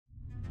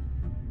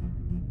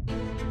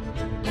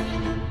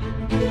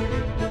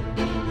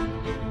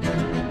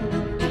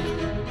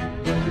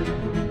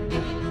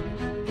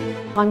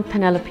I'm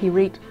Penelope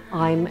Reed.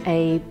 I'm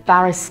a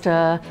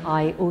barrister.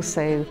 I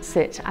also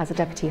sit as a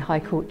Deputy High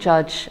Court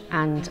judge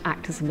and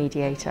act as a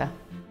mediator.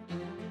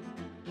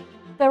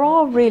 There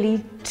are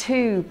really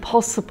two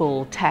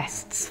possible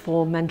tests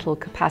for mental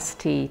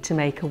capacity to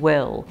make a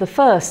will. The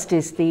first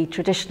is the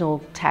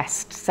traditional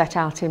test set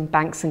out in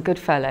Banks and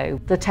Goodfellow.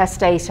 The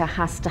testator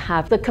has to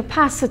have the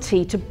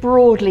capacity to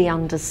broadly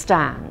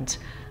understand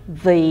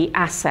the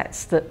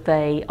assets that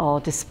they are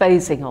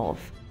disposing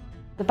of.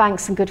 The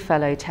Banks and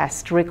Goodfellow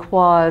test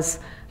requires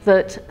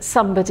that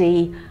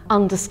somebody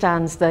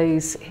understands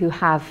those who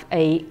have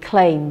a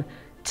claim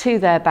to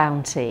their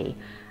bounty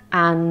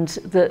and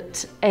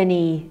that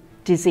any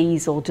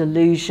disease or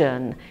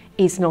delusion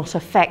is not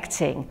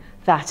affecting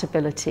that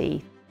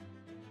ability.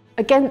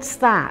 Against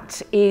that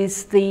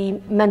is the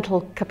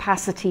mental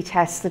capacity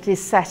test that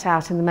is set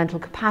out in the Mental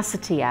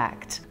Capacity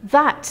Act.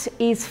 That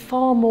is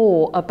far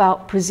more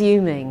about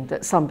presuming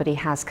that somebody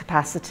has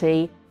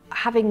capacity,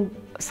 having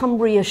some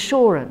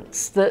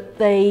reassurance that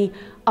they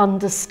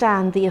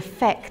understand the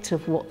effect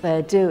of what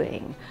they're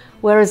doing,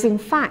 whereas in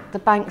fact the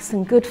Banks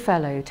and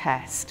Goodfellow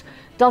test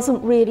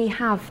doesn't really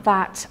have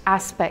that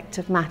aspect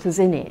of matters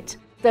in it.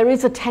 There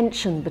is a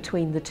tension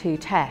between the two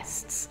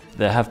tests.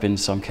 There have been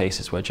some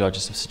cases where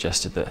judges have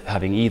suggested that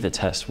having either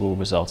test will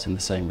result in the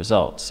same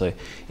result, so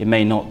it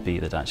may not be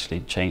that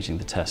actually changing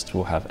the test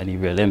will have any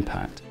real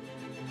impact.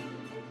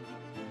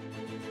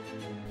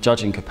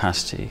 Judging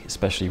capacity,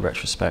 especially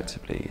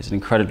retrospectively, is an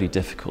incredibly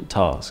difficult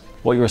task.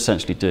 What you're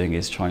essentially doing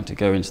is trying to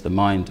go into the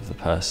mind of the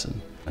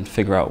person and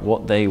figure out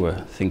what they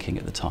were thinking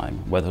at the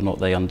time, whether or not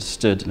they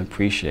understood and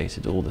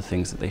appreciated all the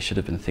things that they should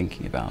have been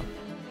thinking about.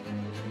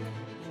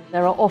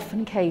 There are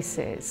often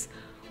cases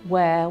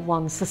where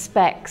one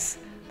suspects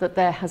that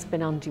there has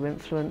been undue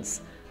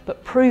influence,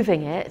 but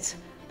proving it,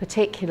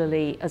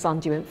 particularly as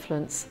undue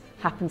influence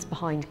happens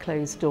behind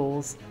closed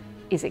doors,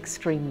 is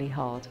extremely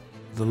hard.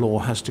 The law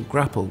has to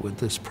grapple with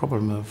this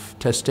problem of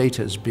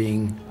testators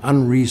being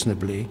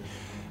unreasonably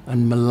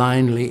and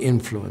malignly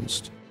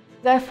influenced.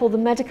 Therefore, the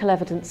medical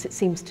evidence, it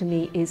seems to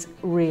me, is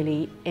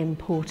really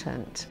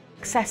important.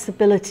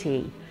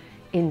 Accessibility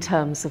in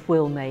terms of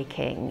will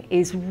making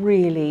is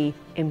really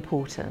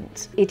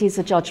important. It is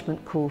a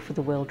judgment call for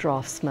the will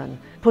draftsman.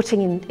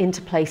 Putting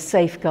into place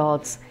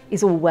safeguards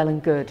is all well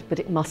and good, but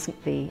it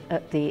mustn't be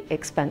at the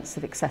expense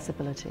of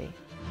accessibility.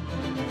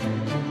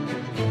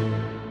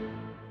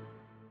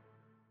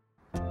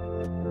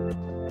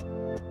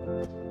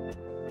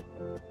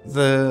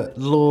 The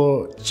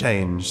law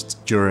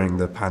changed during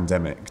the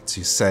pandemic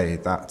to say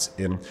that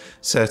in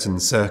certain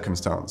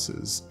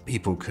circumstances,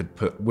 people could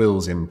put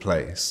wills in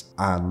place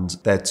and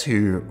their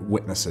two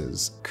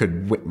witnesses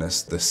could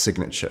witness the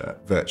signature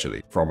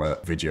virtually from a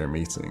video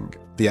meeting.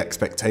 The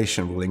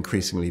expectation will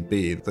increasingly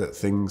be that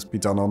things be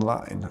done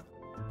online.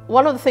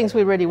 One of the things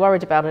we're really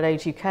worried about at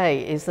Age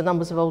UK is the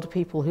numbers of older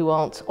people who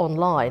aren't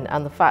online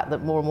and the fact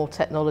that more and more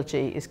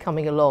technology is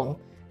coming along.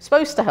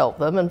 Supposed to help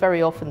them and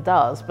very often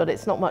does, but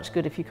it's not much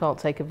good if you can't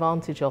take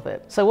advantage of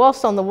it. So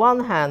whilst on the one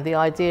hand the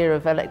idea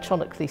of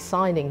electronically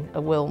signing a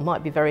will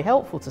might be very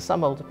helpful to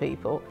some older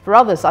people, for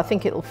others I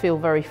think it'll feel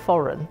very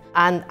foreign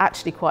and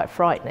actually quite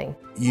frightening.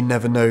 You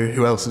never know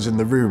who else is in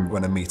the room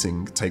when a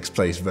meeting takes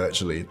place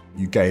virtually.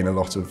 You gain a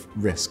lot of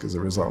risk as a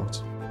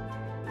result.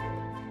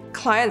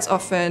 Clients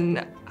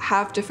often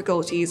have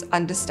difficulties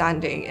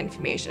understanding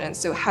information, and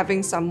so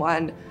having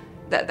someone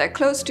that they're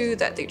close to,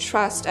 that they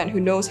trust, and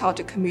who knows how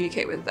to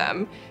communicate with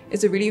them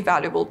is a really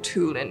valuable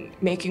tool in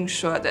making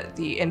sure that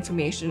the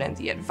information and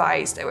the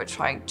advice that we're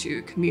trying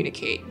to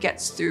communicate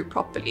gets through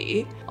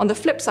properly. On the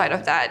flip side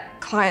of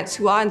that, clients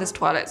who are in this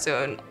twilight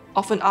zone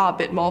often are a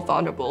bit more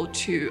vulnerable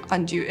to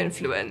undue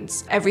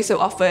influence. Every so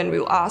often,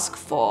 we'll ask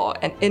for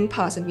an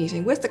in-person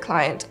meeting with the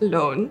client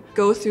alone,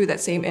 go through that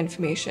same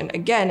information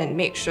again and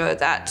make sure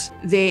that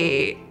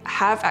they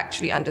have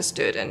actually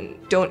understood and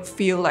don't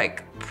feel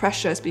like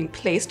pressure is being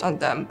placed on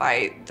them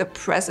by the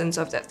presence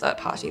of that third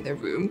party in the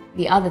room.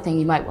 The other thing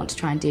you might want to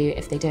try and do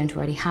if they don't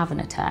already have an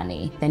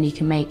attorney, then you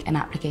can make an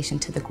application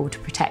to the Court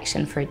of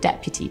Protection for a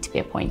deputy to be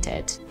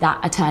appointed.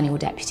 That attorney or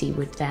deputy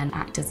would then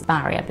act as a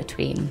barrier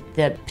between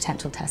the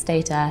potential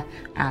testator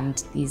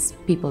and these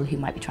people who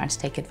might be trying to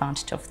take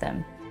advantage of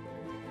them.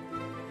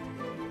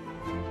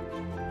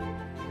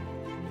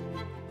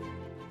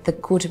 The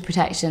Court of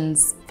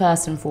Protection's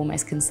first and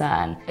foremost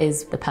concern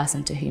is the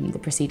person to whom the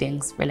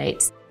proceedings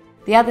relate.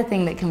 The other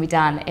thing that can be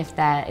done if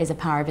there is a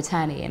power of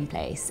attorney in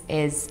place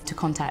is to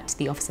contact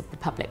the Office of the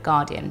Public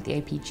Guardian,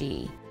 the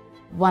OPG.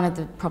 One of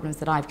the problems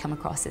that I've come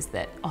across is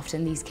that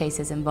often these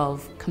cases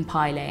involve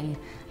compiling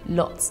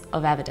lots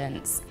of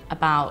evidence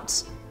about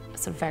a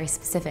sort of very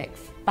specific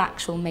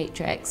factual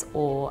matrix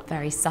or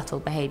very subtle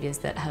behaviours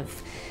that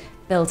have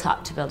built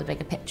up to build a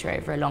bigger picture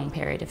over a long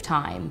period of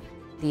time.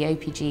 The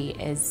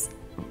OPG is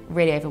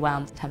really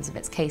overwhelmed in terms of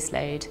its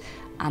caseload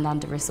and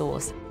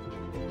under-resourced.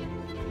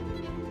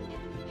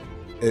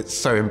 It's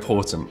so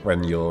important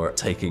when you're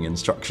taking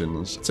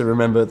instructions to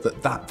remember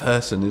that that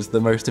person is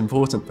the most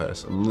important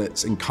person.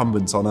 It's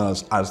incumbent on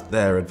us as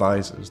their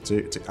advisors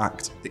to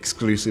act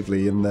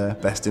exclusively in their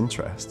best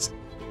interests.